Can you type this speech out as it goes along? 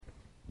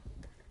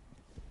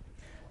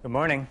Good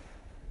morning.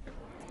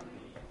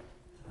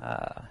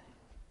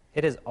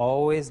 It is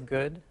always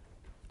good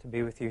to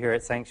be with you here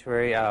at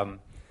Sanctuary.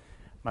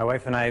 My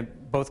wife and I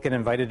both get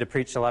invited to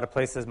preach a lot of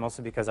places,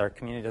 mostly because our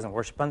community doesn't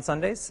worship on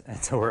Sundays,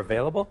 and so we're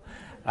available.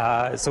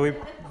 So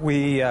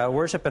we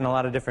worship in a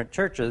lot of different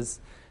churches,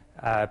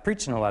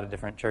 preach in a lot of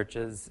different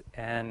churches,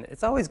 and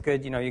it's always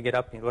good, you get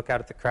up and you look out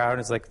at the crowd,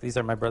 and it's like, these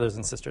are my brothers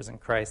and sisters in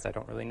Christ. I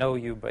don't really know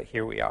you, but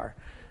here we are.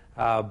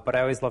 But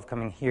I always love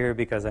coming here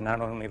because I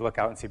not only look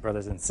out and see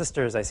brothers and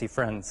sisters, I see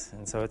friends.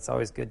 And so it's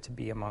always good to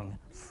be among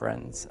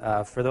friends.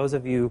 For those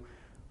of you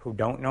who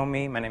don't know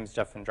me, my name is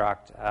Geoffrey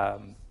Dragt.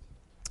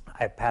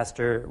 I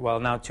pastor,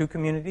 now 2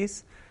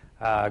 communities.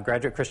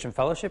 Graduate Christian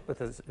Fellowship,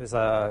 which is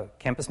a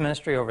campus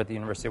ministry over at the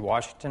University of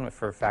Washington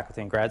for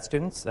faculty and grad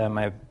students.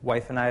 My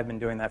wife and I have been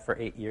doing that for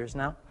 8 years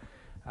now.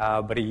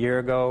 But a year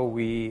ago,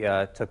 we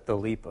took the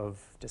leap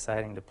of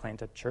deciding to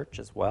plant a church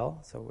as well.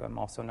 So I'm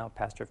also now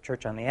pastor of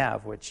Church on the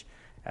Ave, which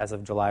as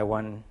of July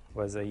 1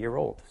 was a year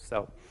old.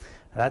 So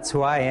that's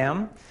who I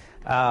am.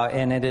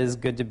 And it is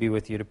good to be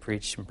with you to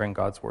preach and bring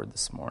God's word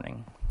this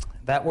morning.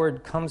 That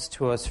word comes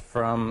to us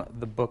from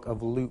the book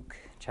of Luke,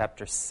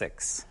 chapter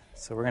 6.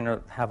 So we're going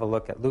to have a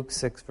look at Luke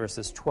 6,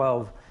 verses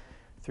 12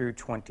 through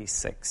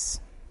 26.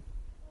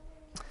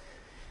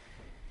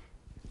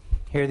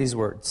 Hear these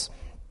words.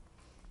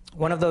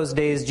 One of those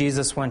days,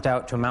 Jesus went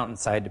out to a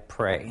mountainside to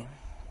pray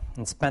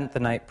and spent the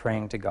night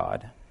praying to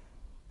God.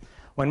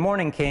 When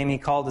morning came, he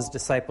called his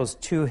disciples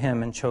to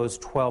him and chose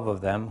 12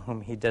 of them,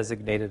 whom he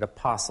designated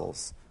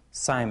apostles: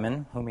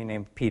 Simon, whom he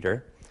named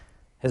Peter,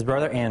 his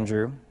brother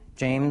Andrew,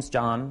 James,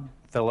 John,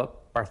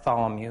 Philip,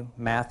 Bartholomew,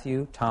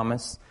 Matthew,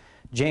 Thomas,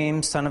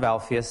 James, son of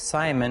Alphaeus,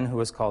 Simon, who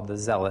was called the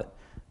Zealot,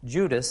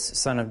 Judas,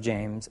 son of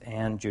James,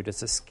 and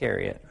Judas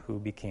Iscariot, who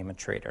became a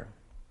traitor.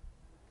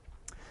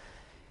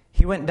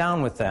 He went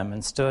down with them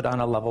and stood on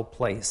a level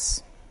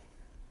place.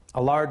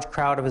 A large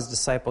crowd of his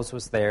disciples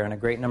was there, and a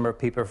great number of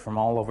people from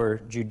all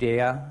over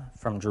Judea,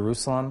 from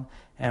Jerusalem,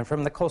 and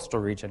from the coastal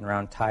region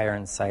around Tyre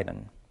and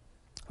Sidon,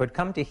 who had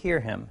come to hear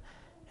him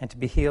and to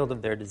be healed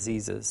of their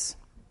diseases.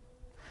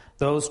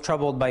 Those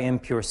troubled by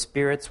impure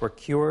spirits were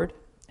cured,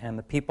 and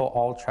the people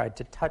all tried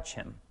to touch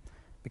him,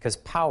 because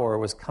power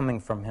was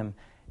coming from him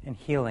and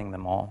healing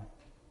them all.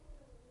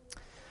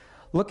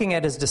 Looking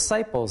at his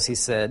disciples, he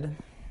said,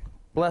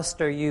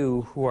 "Blessed are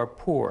you who are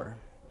poor,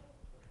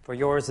 for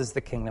yours is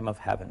the kingdom of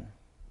heaven.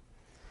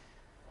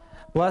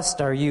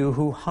 Blessed are you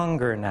who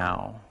hunger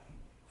now,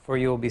 for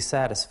you will be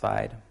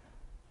satisfied.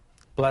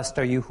 Blessed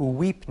are you who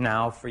weep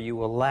now, for you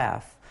will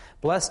laugh.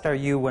 Blessed are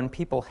you when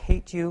people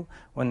hate you,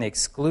 when they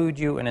exclude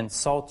you and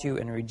insult you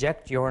and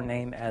reject your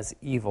name as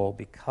evil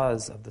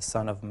because of the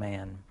Son of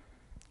Man.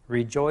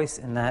 Rejoice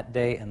in that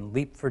day and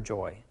leap for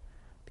joy,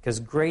 because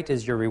great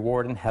is your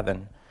reward in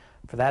heaven,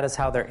 for that is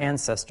how their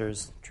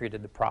ancestors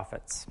treated the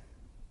prophets.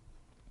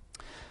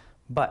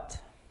 But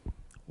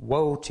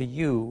woe to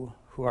you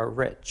who are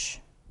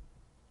rich,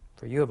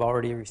 for you have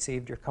already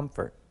received your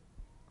comfort.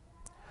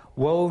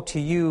 Woe to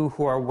you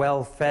who are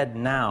well fed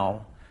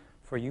now,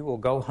 for you will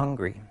go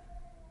hungry.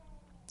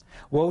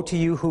 Woe to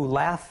you who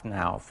laugh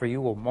now, for you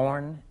will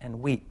mourn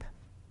and weep.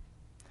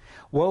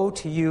 Woe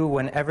to you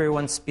when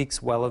everyone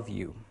speaks well of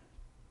you,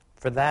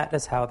 for that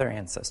is how their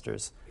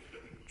ancestors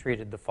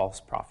treated the false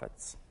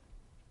prophets."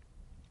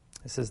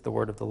 This is the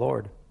word of the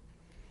Lord.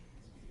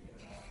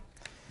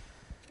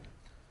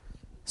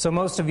 So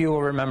most of you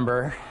will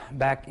remember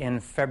back in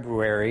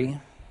February,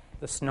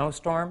 the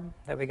snowstorm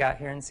that we got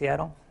here in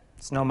Seattle,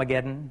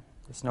 Snowmageddon,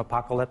 the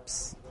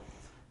snowpocalypse.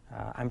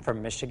 I'm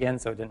from Michigan,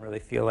 so it didn't really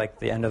feel like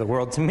the end of the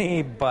world to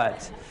me,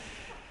 but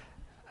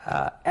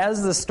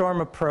as the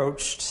storm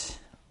approached,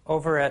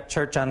 over at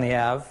Church on the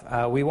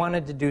Ave, we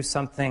wanted to do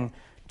something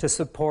to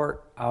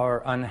support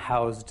our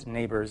unhoused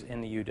neighbors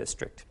in the U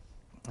District.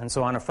 And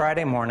so on a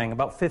Friday morning,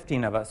 about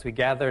 15 of us, we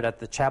gathered at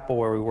the chapel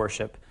where we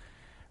worship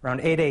around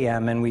 8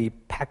 a.m., and we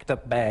packed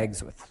up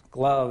bags with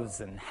gloves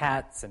and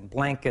hats and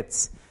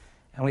blankets,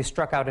 and we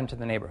struck out into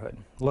the neighborhood,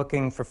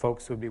 looking for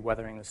folks who would be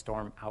weathering the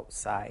storm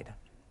outside.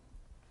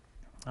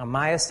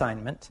 My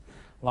assignment,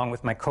 along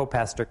with my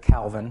co-pastor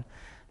Calvin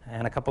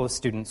and a couple of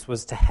students,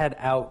 was to head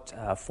out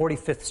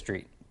 45th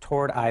Street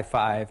toward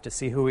I-5 to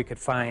see who we could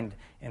find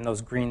in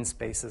those green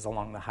spaces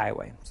along the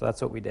highway. So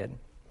that's what we did.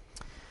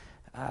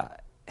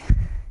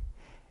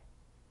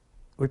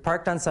 We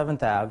parked on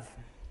 7th Ave,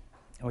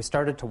 and we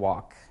started to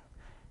walk,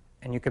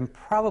 and you can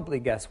probably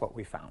guess what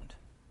we found.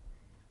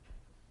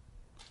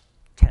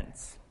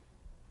 Tents.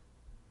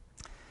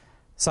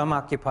 Some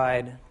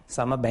occupied,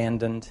 some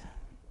abandoned,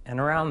 and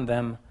around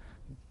them,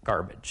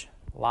 garbage.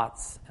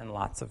 Lots and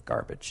lots of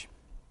garbage.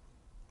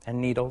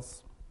 And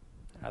needles,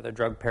 other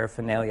drug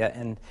paraphernalia,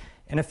 and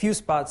in a few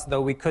spots,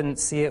 though we couldn't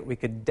see it, we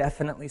could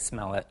definitely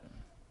smell it,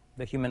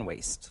 the human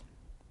waste.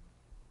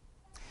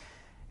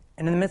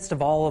 And in the midst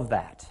of all of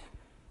that,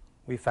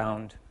 we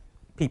found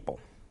people.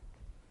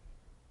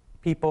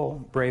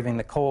 People braving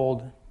the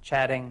cold,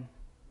 chatting,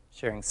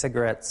 sharing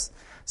cigarettes.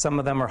 Some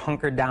of them were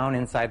hunkered down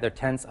inside their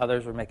tents.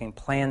 Others were making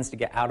plans to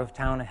get out of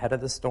town ahead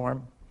of the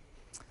storm.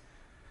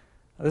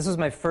 This was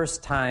my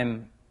first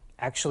time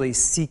actually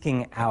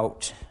seeking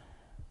out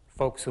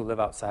folks who live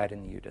outside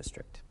in the U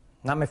District.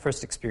 Not my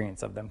first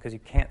experience of them, because you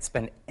can't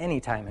spend any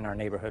time in our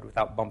neighborhood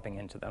without bumping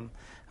into them.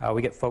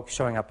 We get folks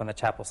showing up on the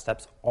chapel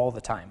steps all the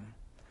time.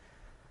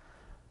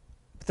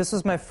 But this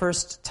was my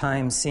first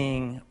time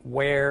seeing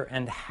where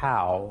and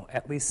how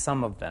at least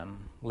some of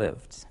them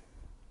lived.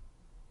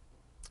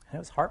 And it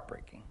was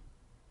heartbreaking.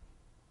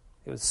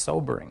 It was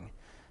sobering.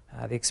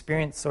 The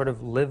experience sort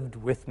of lived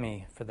with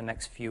me for the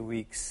next few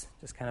weeks,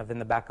 just kind of in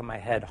the back of my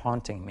head,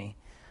 haunting me.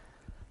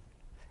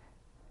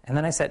 And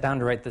then I sat down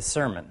to write this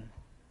sermon,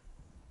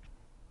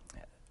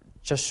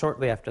 just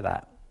shortly after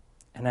that.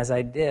 And as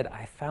I did,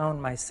 I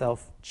found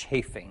myself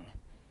chafing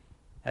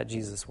at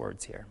Jesus'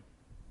 words here.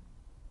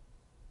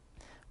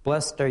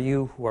 Blessed are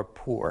you who are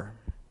poor.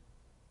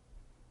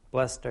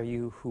 Blessed are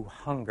you who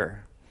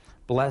hunger.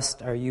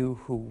 Blessed are you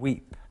who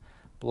weep.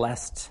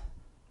 Blessed,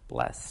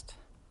 blessed,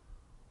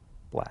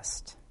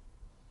 blessed.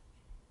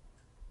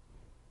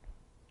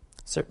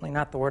 Certainly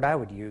not the word I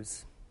would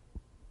use.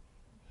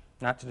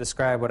 Not to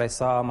describe what I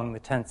saw among the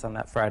tents on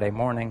that Friday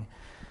morning.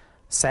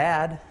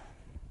 Sad,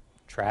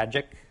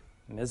 tragic,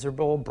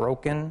 miserable,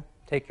 broken,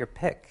 take your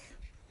pick.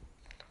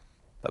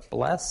 But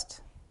blessed,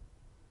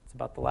 it's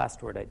about the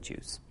last word I'd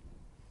choose.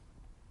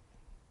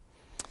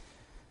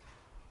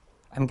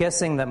 I'm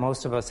guessing that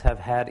most of us have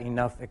had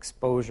enough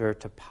exposure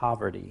to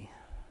poverty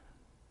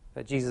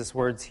that Jesus'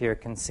 words here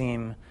can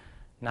seem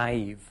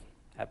naive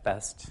at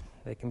best.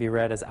 They can be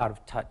read as out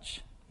of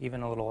touch,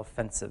 even a little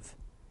offensive.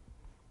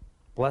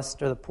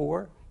 Blessed are the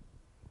poor.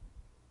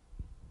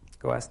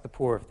 Go ask the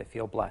poor if they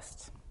feel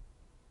blessed.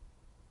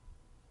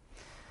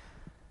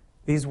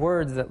 These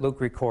words that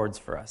Luke records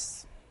for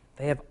us,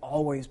 they have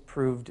always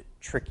proved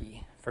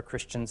tricky for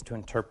Christians to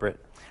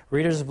interpret.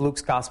 Readers of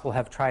Luke's gospel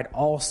have tried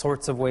all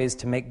sorts of ways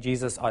to make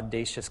Jesus'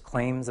 audacious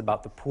claims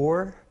about the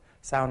poor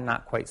sound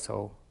not quite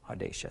so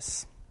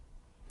audacious.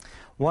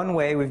 One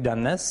way we've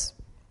done this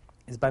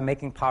is by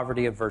making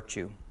poverty a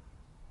virtue,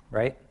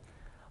 right?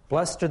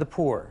 Blessed are the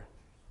poor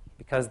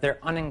because they're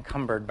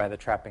unencumbered by the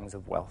trappings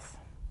of wealth.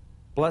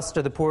 Blessed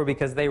are the poor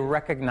because they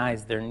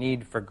recognize their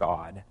need for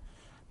God.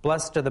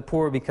 Blessed are the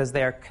poor because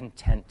they are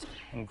content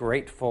and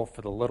grateful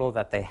for the little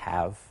that they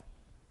have,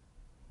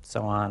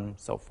 so on,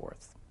 so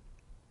forth.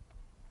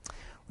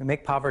 We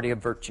make poverty a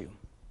virtue.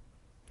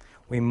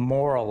 We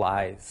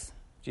moralize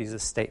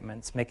Jesus'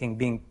 statements, making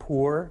being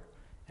poor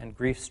and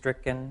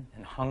grief-stricken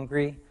and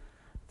hungry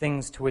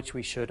things to which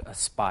we should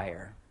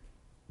aspire.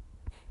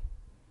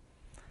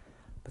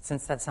 But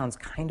since that sounds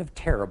kind of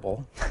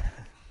terrible,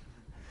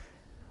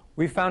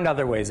 we found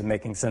other ways of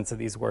making sense of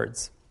these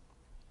words.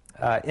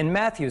 In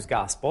Matthew's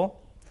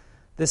gospel,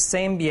 this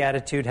same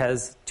beatitude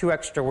has two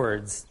extra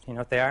words. You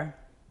know what they are?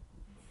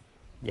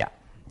 Yeah.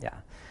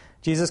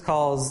 Jesus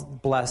calls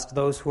blessed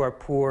those who are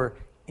poor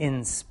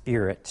in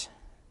spirit,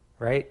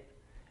 right?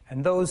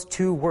 And those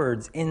two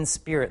words, in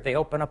spirit, they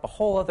open up a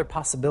whole other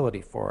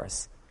possibility for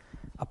us.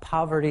 A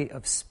poverty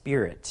of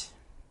spirit.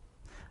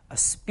 A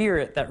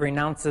spirit that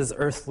renounces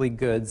earthly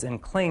goods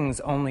and clings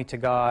only to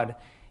God,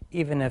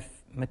 even if,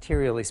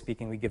 materially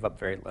speaking, we give up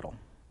very little.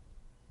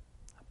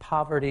 A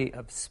poverty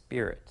of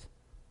spirit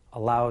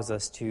allows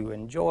us to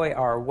enjoy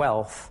our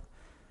wealth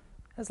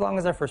as long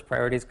as our first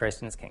priority is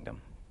Christ and His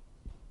kingdom.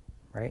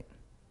 Right?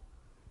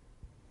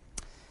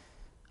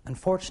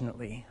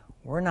 Unfortunately,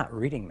 we're not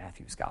reading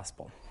Matthew's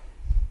gospel.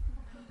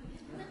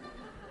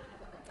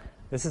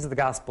 This is the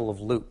gospel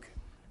of Luke.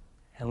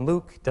 And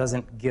Luke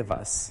doesn't give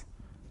us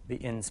the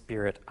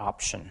in-spirit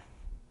option.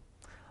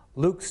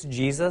 Luke's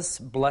Jesus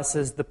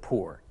blesses the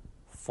poor,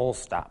 full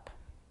stop.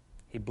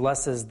 He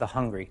blesses the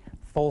hungry,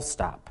 full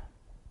stop.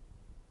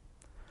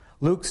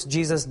 Luke's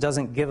Jesus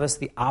doesn't give us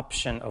the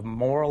option of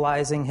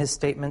moralizing his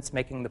statements,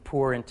 making the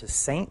poor into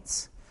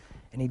saints.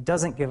 And he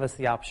doesn't give us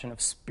the option of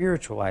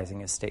spiritualizing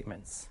his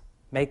statements,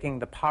 making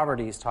the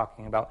poverty he's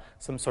talking about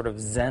some sort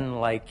of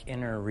Zen-like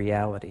inner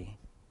reality.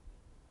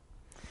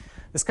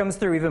 This comes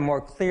through even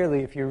more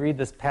clearly if you read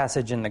this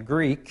passage in the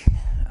Greek,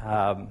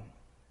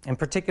 in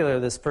particular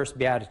this first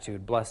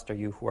beatitude, blessed are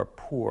you who are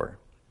poor.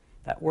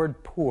 That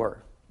word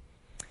poor,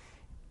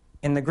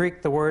 in the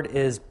Greek the word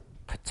is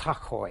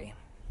ptakoi.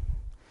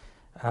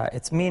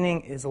 Its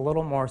meaning is a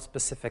little more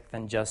specific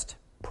than just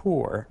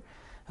poor.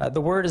 The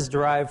word is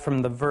derived from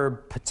the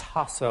verb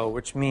patasso,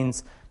 which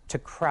means to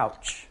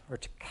crouch or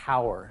to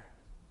cower.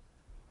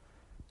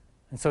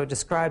 And so it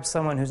describes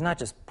someone who's not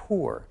just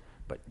poor,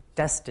 but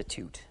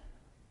destitute.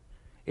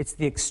 It's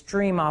the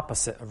extreme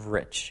opposite of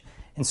rich.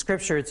 In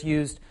Scripture, it's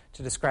used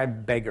to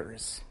describe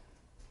beggars.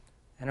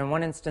 And in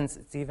one instance,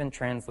 it's even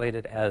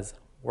translated as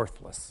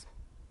worthless.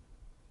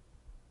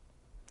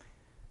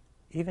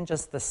 Even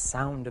just the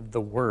sound of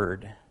the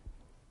word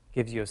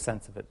gives you a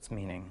sense of its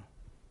meaning.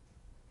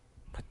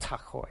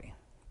 Patakoi.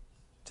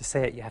 To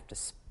say it, you have to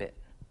spit.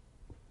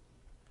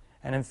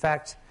 And in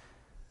fact,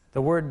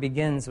 the word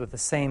begins with the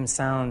same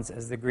sounds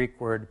as the Greek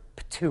word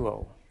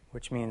ptuo,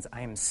 which means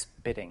I am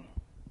spitting.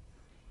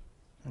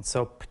 And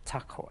so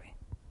patakoi,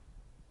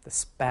 the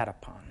spat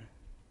upon.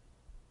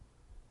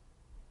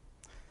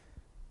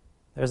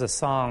 There's a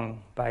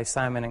song by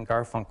Simon and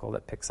Garfunkel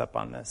that picks up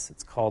on this.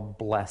 It's called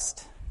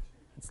Blessed.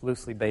 It's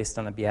loosely based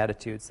on the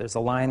Beatitudes. There's a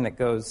line that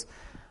goes,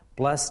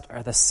 "Blessed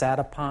are the sat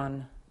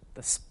upon,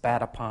 the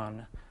spat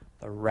upon,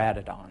 the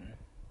ratted on."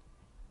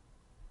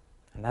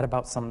 And that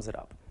about sums it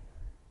up.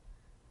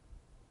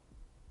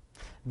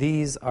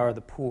 These are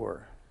the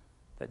poor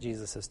that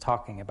Jesus is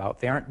talking about.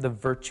 They aren't the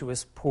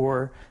virtuous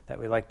poor that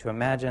we like to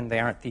imagine. They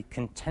aren't the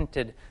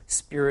contented,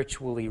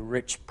 spiritually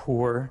rich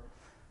poor.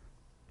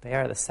 They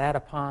are the sat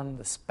upon,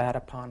 the spat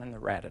upon, and the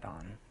ratted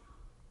on.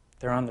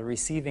 They're on the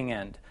receiving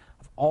end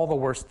of all the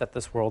worst that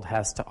this world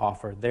has to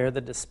offer. They're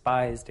the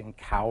despised and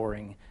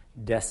cowering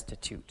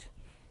destitute.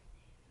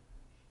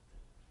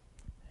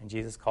 And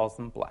Jesus calls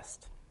them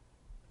blessed.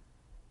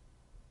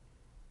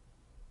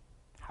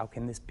 How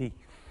can this be?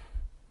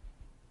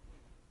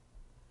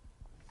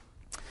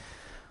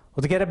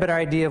 Well, to get a better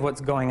idea of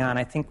what's going on,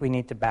 I think we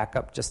need to back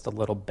up just a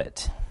little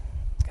bit.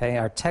 Okay,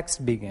 our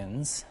text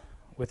begins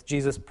with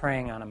Jesus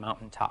praying on a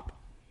mountaintop.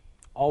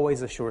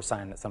 Always a sure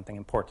sign that something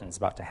important is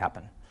about to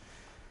happen.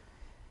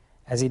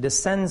 As he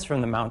descends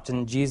from the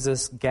mountain,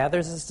 Jesus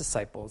gathers his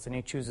disciples and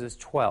he chooses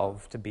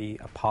 12 to be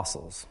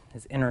apostles,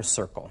 his inner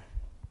circle.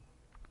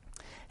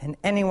 And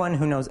anyone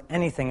who knows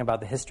anything about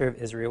the history of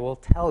Israel will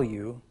tell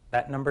you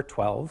that number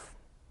 12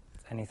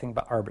 is anything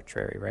but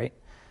arbitrary, right?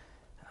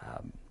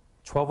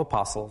 12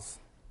 apostles,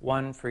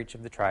 one for each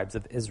of the tribes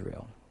of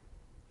Israel.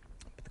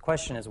 But the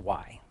question is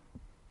why?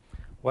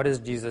 What is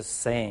Jesus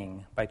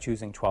saying by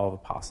choosing 12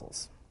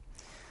 apostles?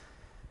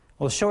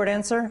 Well, the short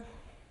answer,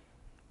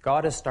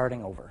 God is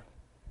starting over.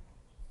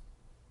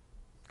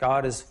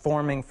 God is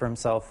forming for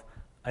himself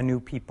a new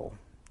people.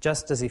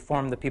 Just as he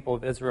formed the people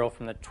of Israel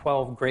from the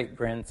 12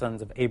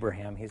 great-grandsons of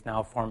Abraham, he's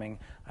now forming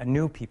a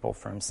new people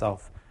for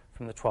himself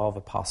from the 12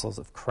 apostles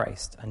of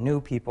Christ. A new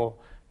people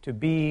to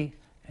be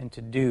and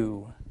to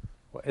do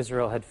what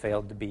Israel had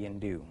failed to be and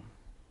do.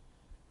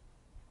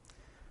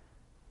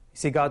 You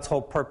see, God's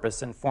whole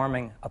purpose in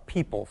forming a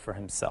people for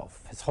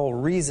himself, his whole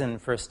reason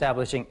for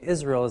establishing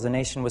Israel as a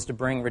nation was to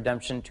bring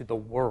redemption to the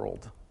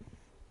world.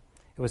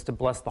 It was to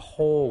bless the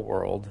whole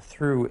world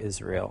through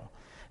Israel.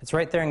 It's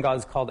right there in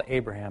God's call to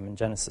Abraham in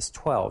Genesis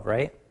 12,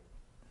 right?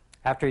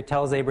 After he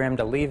tells Abraham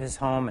to leave his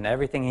home and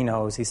everything he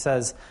knows, he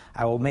says,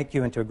 "I will make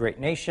you into a great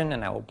nation,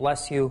 and I will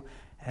bless you,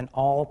 and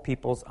all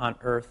peoples on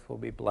earth will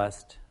be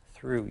blessed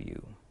through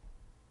you."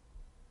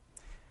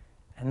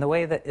 And the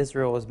way that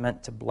Israel was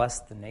meant to bless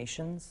the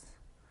nations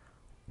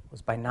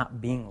was by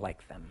not being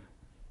like them.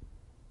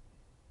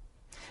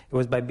 It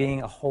was by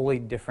being a wholly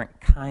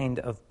different kind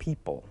of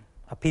people,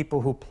 a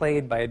people who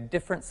played by a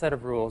different set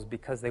of rules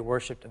because they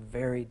worshipped a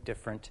very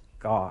different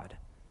God.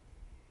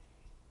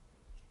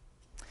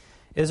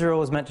 Israel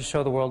was meant to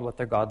show the world what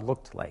their God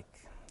looked like.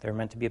 They were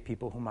meant to be a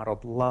people who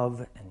modeled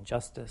love and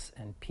justice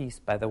and peace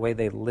by the way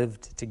they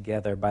lived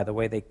together, by the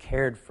way they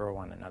cared for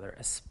one another,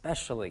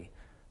 especially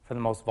for the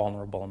most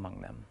vulnerable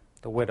among them,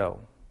 the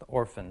widow, the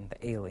orphan,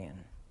 the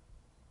alien.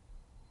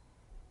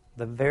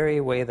 The very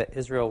way that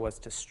Israel was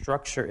to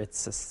structure its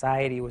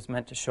society was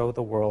meant to show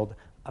the world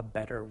a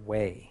better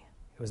way.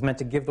 It was meant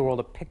to give the world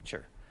a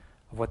picture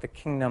of what the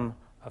kingdom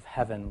of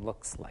heaven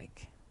looks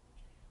like.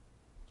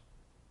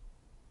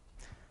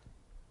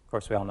 Of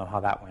course, we all know how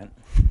that went.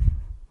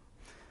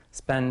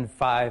 Spend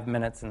 5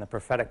 minutes in the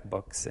prophetic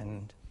books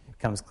and it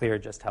becomes clear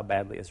just how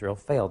badly Israel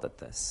failed at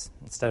this.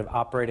 Instead of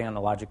operating on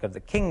the logic of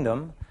the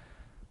kingdom,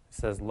 it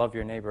says, love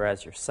your neighbor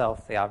as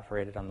yourself. They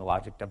operated on the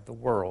logic of the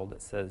world.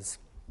 It says,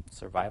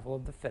 survival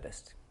of the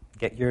fittest.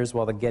 Get yours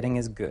while the getting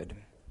is good.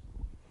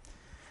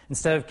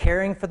 Instead of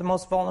caring for the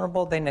most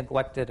vulnerable, they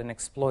neglected and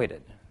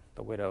exploited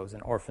the widows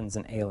and orphans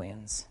and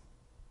aliens.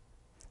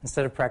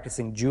 Instead of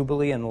practicing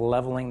jubilee and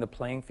leveling the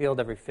playing field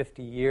every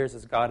 50 years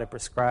as God had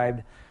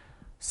prescribed,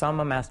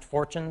 some amassed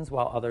fortunes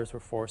while others were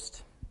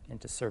forced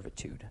into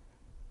servitude.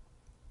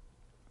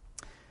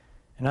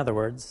 In other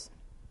words,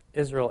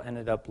 Israel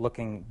ended up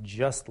looking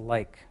just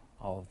like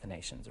all of the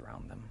nations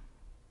around them.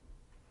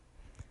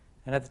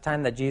 And at the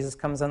time that Jesus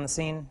comes on the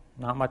scene,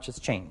 not much has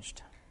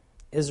changed.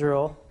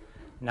 Israel,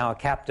 now a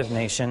captive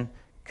nation,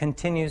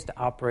 continues to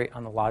operate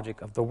on the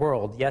logic of the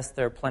world. Yes,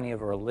 there are plenty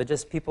of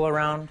religious people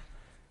around,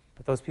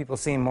 but those people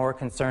seem more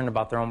concerned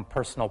about their own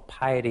personal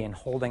piety and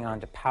holding on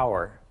to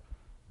power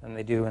than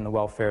they do in the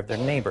welfare of their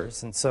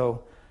neighbors. And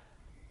so,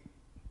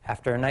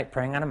 after a night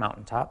praying on a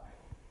mountaintop,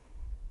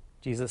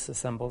 Jesus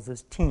assembles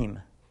his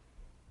team.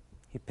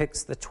 He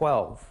picks the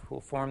 12 who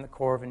will form the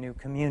core of a new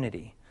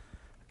community,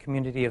 a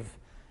community of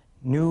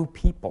new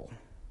people,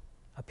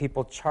 a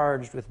people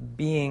charged with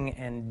being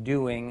and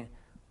doing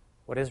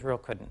what Israel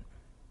couldn't.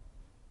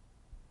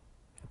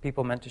 A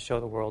people meant to show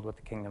the world what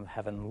the kingdom of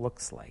heaven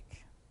looks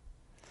like.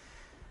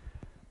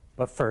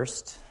 But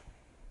first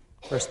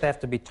they have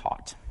to be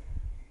taught.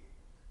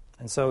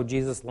 And so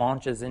Jesus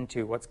launches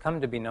into what's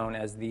come to be known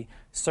as the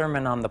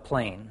Sermon on the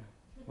Plain,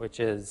 which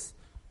is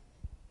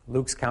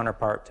Luke's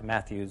counterpart to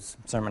Matthew's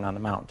Sermon on the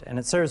Mount. And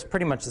it serves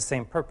pretty much the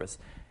same purpose.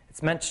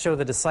 It's meant to show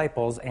the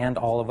disciples and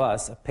all of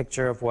us a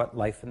picture of what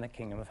life in the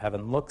kingdom of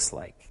heaven looks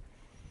like.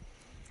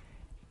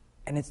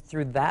 And it's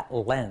through that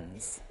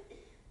lens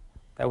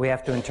that we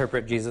have to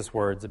interpret Jesus'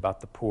 words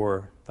about the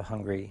poor, the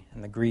hungry,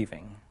 and the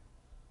grieving.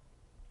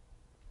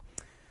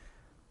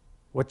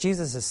 What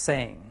Jesus is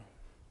saying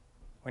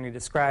when he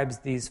describes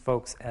these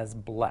folks as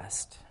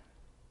blessed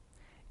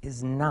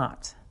is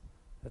not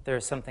that there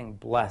is something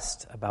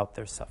blessed about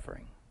their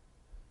suffering.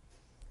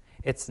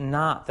 It's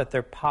not that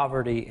their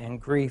poverty and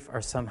grief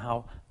are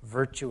somehow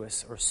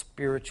virtuous or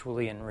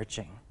spiritually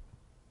enriching.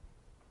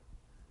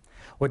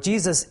 What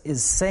Jesus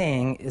is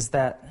saying is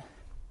that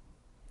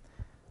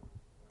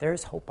there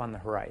is hope on the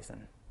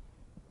horizon.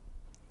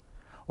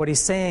 What he's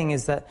saying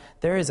is that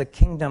there is a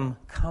kingdom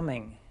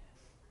coming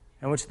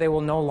in which they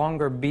will no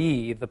longer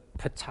be the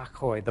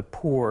patakoi, the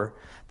poor.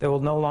 They will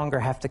no longer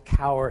have to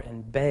cower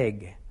and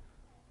beg.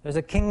 There's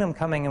a kingdom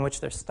coming in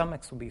which their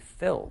stomachs will be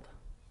filled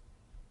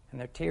and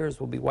their tears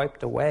will be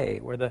wiped away,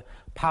 where the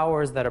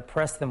powers that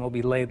oppress them will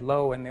be laid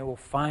low and they will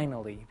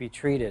finally be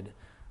treated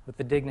with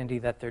the dignity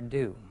that they're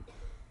due.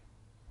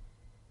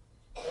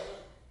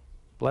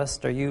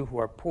 Blessed are you who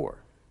are poor,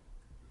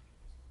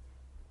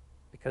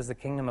 because the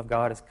kingdom of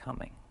God is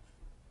coming.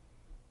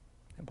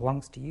 It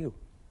belongs to you.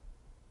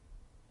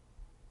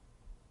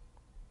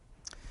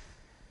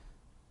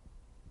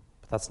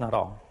 But that's not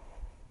all.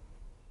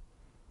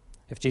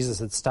 If Jesus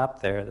had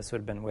stopped there, this would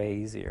have been way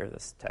easier,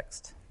 this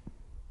text.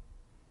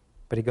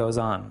 But he goes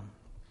on.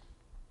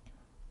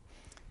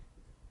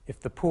 If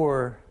the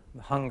poor,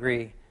 the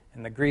hungry,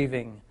 and the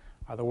grieving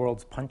are the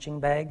world's punching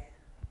bag,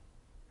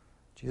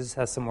 Jesus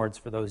has some words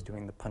for those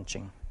doing the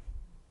punching.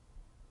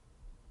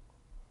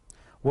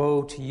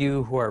 Woe to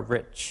you who are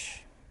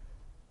rich,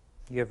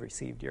 you have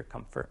received your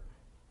comfort.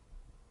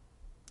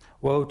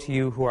 Woe to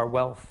you who are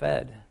well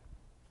fed,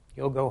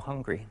 you'll go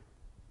hungry.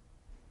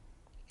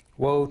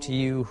 Woe to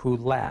you who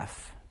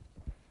laugh,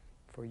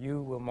 for you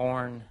will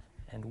mourn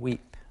and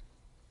weep.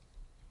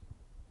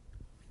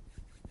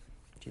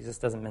 Jesus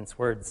doesn't mince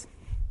words.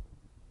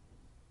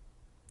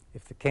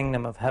 If the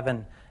kingdom of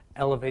heaven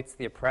elevates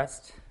the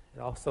oppressed,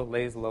 it also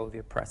lays low the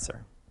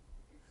oppressor.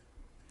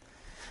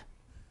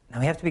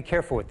 Now we have to be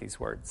careful with these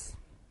words,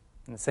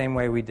 in the same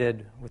way we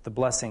did with the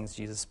blessings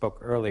Jesus spoke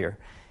earlier.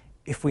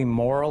 If we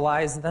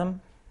moralize them,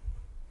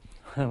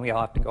 we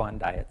all have to go on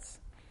diets,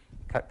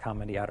 cut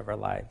comedy out of our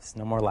lives,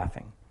 no more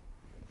laughing.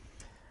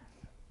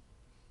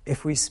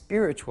 If we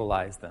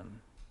spiritualize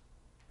them,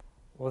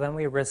 well, then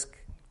we risk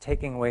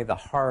taking away the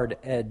hard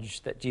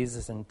edge that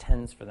Jesus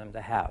intends for them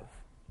to have.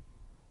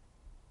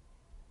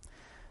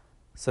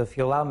 So if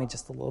you allow me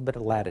just a little bit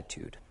of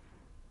latitude,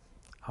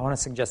 I want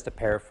to suggest a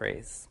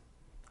paraphrase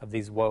of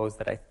these woes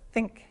that I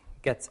think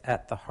gets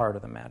at the heart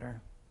of the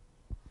matter.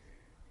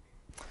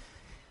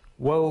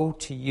 Woe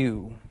to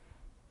you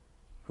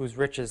whose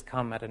riches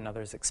come at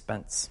another's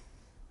expense.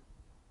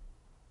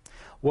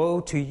 Woe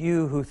to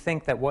you who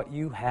think that what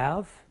you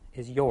have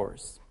is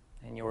yours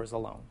and yours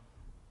alone.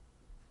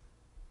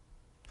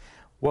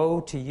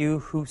 Woe to you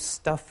who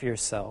stuff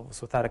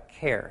yourselves without a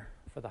care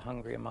for the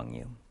hungry among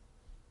you.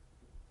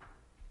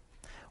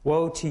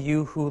 Woe to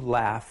you who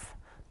laugh,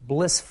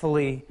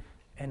 blissfully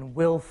and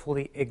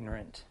willfully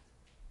ignorant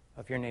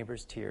of your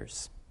neighbor's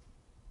tears.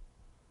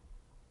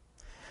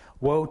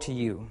 Woe to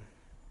you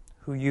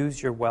who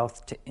use your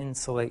wealth to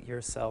insulate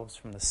yourselves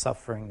from the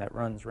suffering that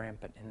runs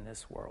rampant in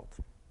this world.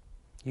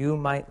 You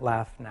might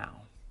laugh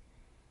now,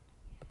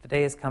 but the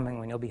day is coming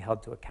when you'll be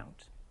held to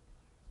account,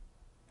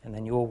 and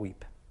then you will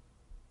weep.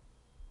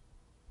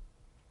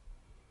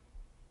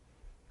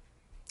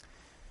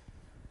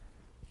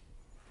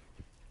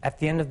 At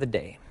the end of the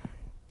day,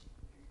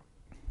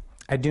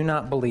 I do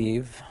not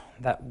believe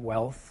that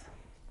wealth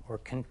or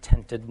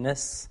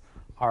contentedness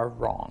are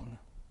wrong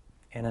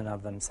in and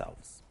of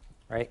themselves,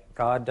 right?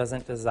 God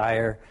doesn't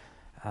desire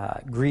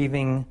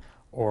grieving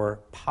or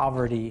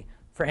poverty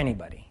for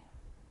anybody.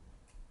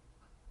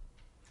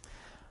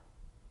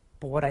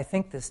 But what I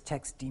think this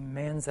text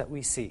demands that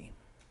we see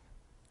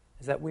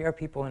is that we are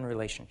people in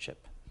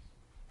relationship.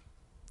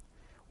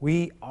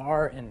 We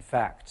are, in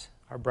fact,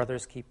 our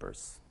brother's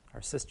keepers,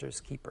 our sister's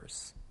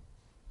keepers.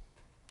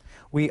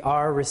 We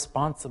are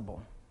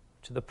responsible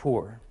to the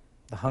poor,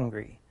 the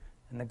hungry,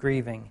 and the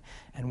grieving.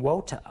 And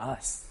woe to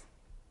us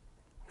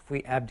if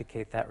we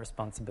abdicate that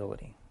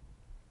responsibility.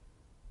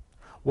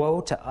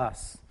 Woe to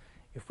us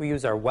if we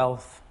use our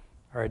wealth,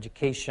 our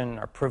education,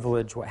 our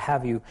privilege, what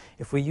have you,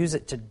 if we use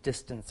it to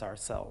distance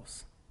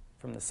ourselves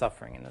from the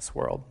suffering in this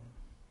world.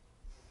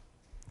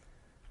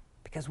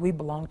 Because we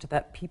belong to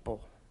that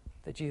people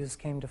that Jesus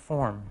came to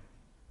form.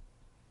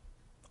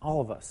 All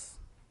of us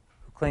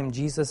who claim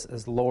Jesus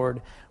as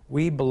Lord,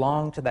 we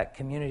belong to that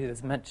community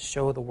that's meant to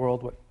show the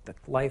world what the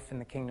life in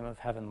the kingdom of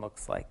heaven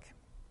looks like.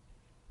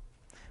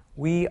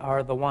 We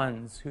are the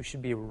ones who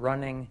should be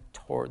running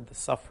toward the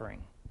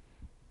suffering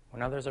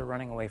when others are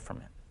running away from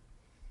it.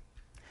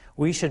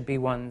 We should be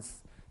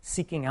ones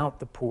seeking out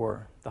the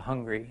poor, the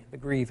hungry, the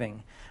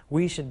grieving.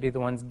 We should be the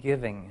ones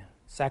giving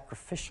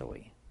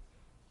sacrificially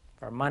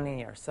of our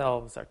money,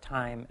 ourselves, our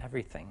time,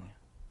 everything.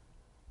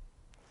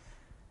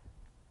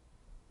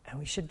 And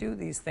we should do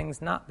these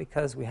things not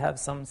because we have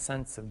some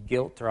sense of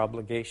guilt or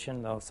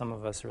obligation, though some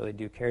of us really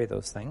do carry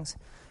those things.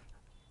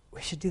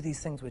 We should do these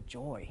things with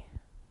joy.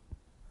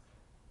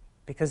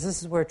 Because this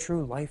is where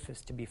true life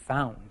is to be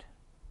found.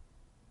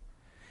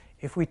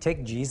 If we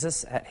take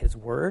Jesus at his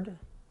word,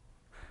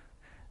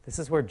 this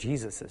is where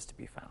Jesus is to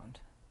be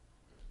found.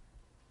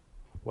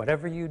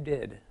 Whatever you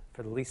did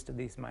for the least of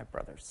these, my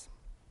brothers,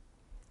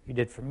 you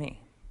did for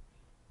me.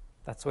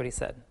 That's what he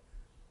said.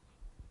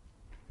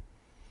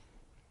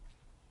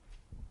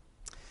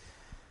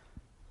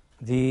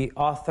 The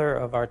author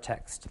of our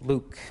text,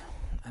 Luke,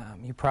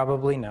 you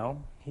probably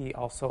know, he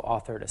also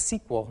authored a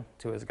sequel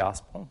to his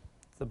gospel,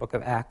 the book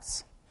of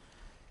Acts.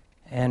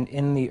 And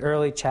in the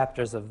early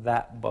chapters of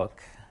that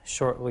book,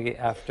 shortly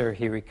after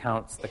he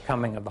recounts the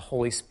coming of the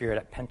Holy Spirit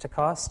at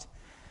Pentecost,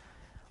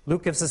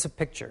 Luke gives us a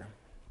picture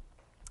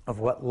of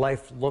what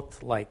life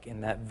looked like in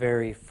that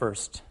very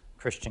first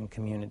Christian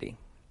community.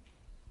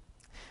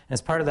 And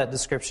as part of that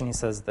description, he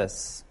says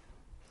this.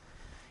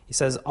 He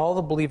says, all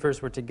the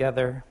believers were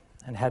together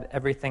and had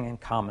everything in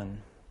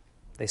common.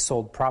 They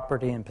sold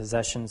property and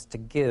possessions to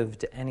give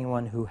to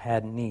anyone who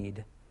had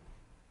need.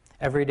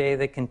 Every day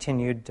they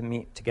continued to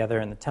meet together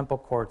in the temple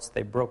courts.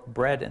 They broke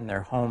bread in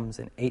their homes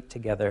and ate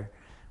together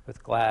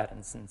with glad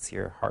and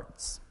sincere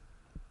hearts.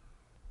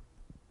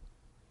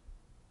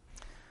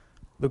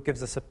 Luke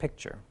gives us a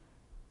picture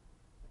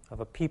of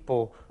a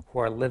people who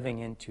are living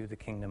into the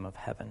kingdom of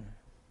heaven.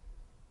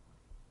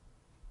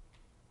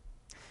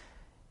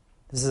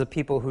 This is a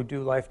people who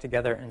do life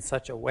together in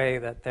such a way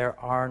that there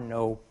are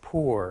no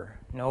poor,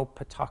 no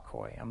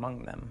patakoi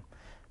among them,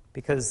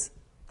 because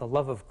the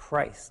love of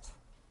Christ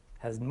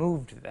has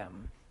moved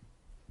them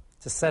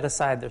to set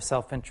aside their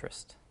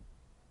self-interest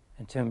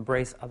and to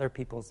embrace other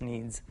people's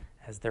needs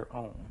as their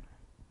own.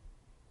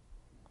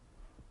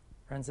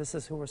 Friends, this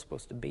is who we're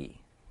supposed to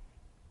be.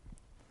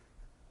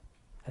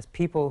 As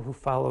people who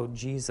follow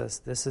Jesus,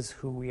 this is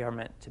who we are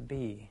meant to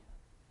be.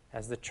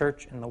 As the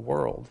church in the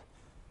world,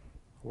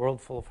 a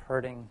world full of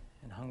hurting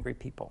and hungry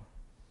people.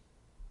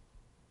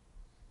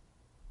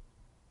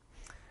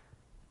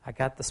 I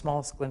got the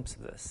smallest glimpse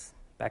of this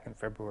back in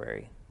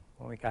February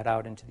when we got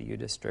out into the U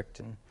District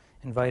and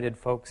invited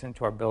folks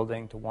into our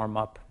building to warm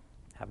up,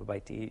 have a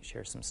bite to eat,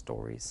 share some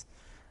stories.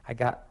 I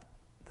got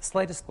the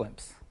slightest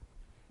glimpse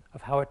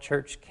of how a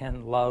church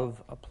can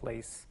love a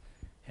place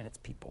and its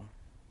people,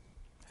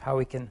 how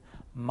we can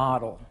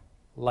model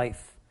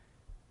life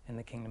in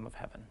the kingdom of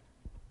heaven.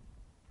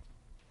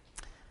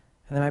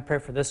 And then my prayer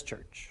for this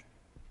church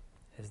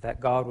is that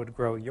God would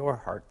grow your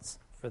hearts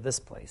for this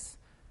place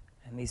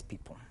and these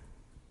people.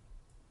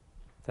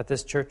 That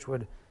this church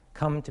would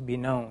come to be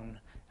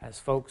known as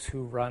folks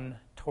who run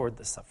toward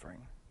the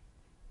suffering,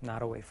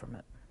 not away from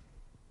it.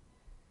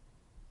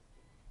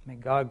 May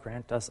God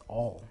grant us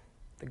all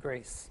the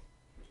grace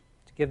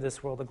to give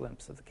this world a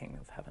glimpse of the kingdom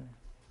of heaven.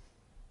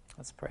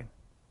 Let's pray.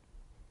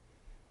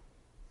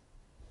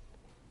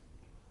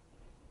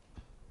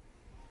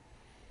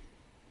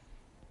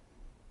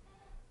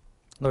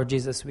 Lord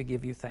Jesus, we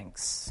give you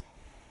thanks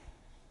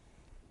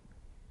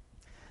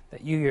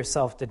that you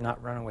yourself did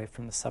not run away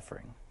from the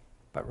suffering,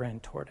 but ran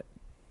toward it.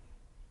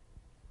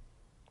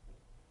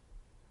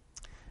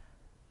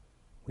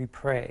 We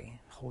pray,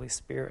 Holy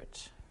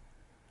Spirit,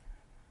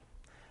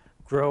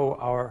 grow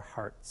our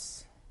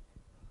hearts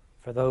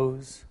for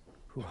those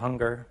who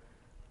hunger,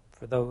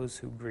 for those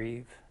who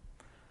grieve,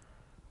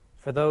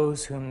 for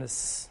those whom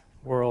this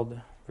world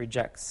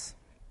rejects.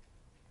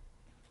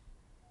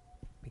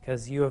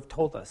 Because you have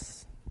told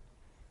us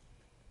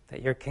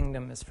that your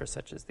kingdom is for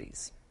such as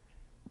these.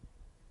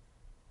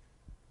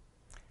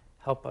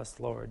 Help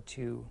us, Lord,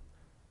 to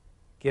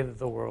give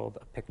the world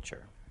a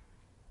picture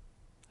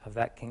of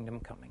that kingdom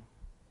coming.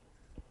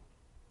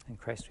 In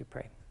Christ we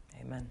pray.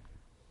 Amen.